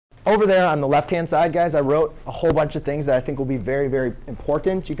over there on the left-hand side, guys, I wrote a whole bunch of things that I think will be very, very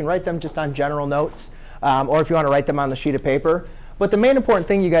important. You can write them just on general notes, or if you want to write them on the sheet of paper. But the main important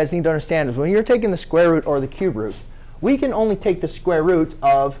thing you guys need to understand is when you're taking the square root or the cube root, we can only take the square root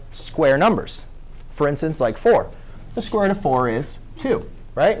of square numbers. For instance, like 4. The square root of 4 is 2,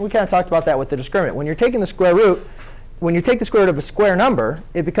 right? We kind of talked about that with the discriminant. When you're taking the square root, when you take the square root of a square number,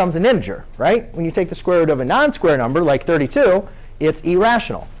 it becomes an integer, right? When you take the square root of a non-square number, like 32, it's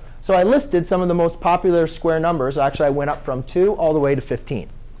irrational. So I listed some of the most popular square numbers. Actually, I went up from 2 all the way to 15.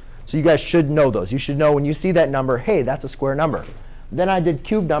 So you guys should know those. You should know when you see that number, hey, that's a square number. Then I did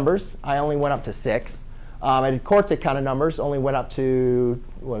cube numbers. I only went up to 6. I did quartic kind of numbers. Only went up to,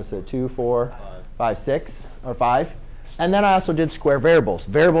 what is it, 2, 4, 5, 6, or 5. And then I also did square variables,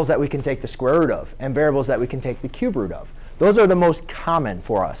 variables that we can take the square root of, and variables that we can take the cube root of. Those are the most common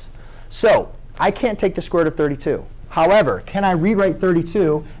for us. So I can't take the square root of 32. However, can I rewrite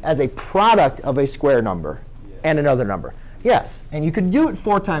 32 as a product of a square number and another number? Yes. And you could do it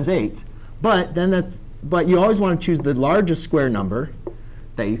 4 times 8. But you always want to choose the largest square number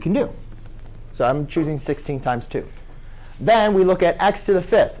that you can do. So I'm choosing 16 times 2. Then we look at x to the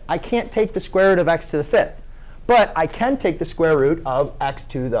 5th. I can't take the square root of x to the 5th. But I can take the square root of x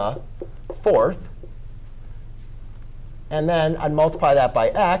to the 4th. And then I'd multiply that by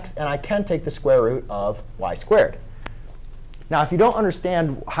x. And I can take the square root of y squared. Now, if you don't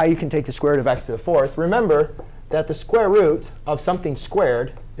understand how you can take the square root of x to the 4th, remember that the square root of something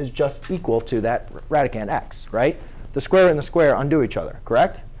squared is just equal to that radicand x, right? The square root and the square undo each other,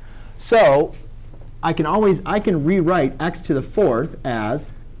 correct? So I can rewrite x to the 4th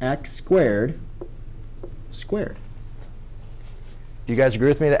as x squared squared. Do you guys agree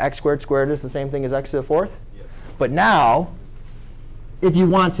with me that x squared squared is the same thing as x to the 4th? Yep. But now, if you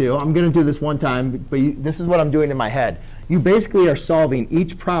want to, I'm going to do this one time, but this is what I'm doing in my head. You basically are solving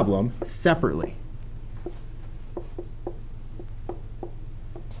each problem separately.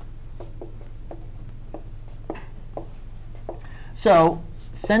 So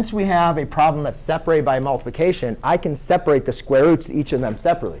since we have a problem that's separated by multiplication, I can separate the square roots to each of them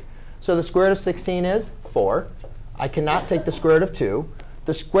separately. So the square root of 16 is 4. I cannot take the square root of 2.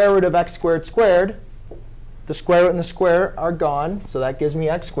 The square root of x squared squared, the square root and the square are gone. So that gives me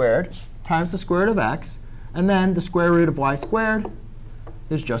x squared times the square root of x. And then the square root of y squared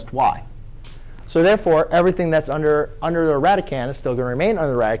is just y. So therefore, everything that's under the radicand is still going to remain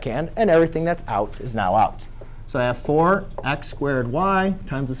under the radicand. And everything that's out is now out. So I have 4x squared y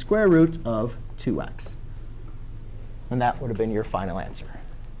times the square root of 2x. And that would have been your final answer.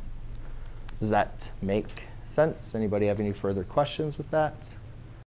 Does that make sense? Anybody have any further questions with that?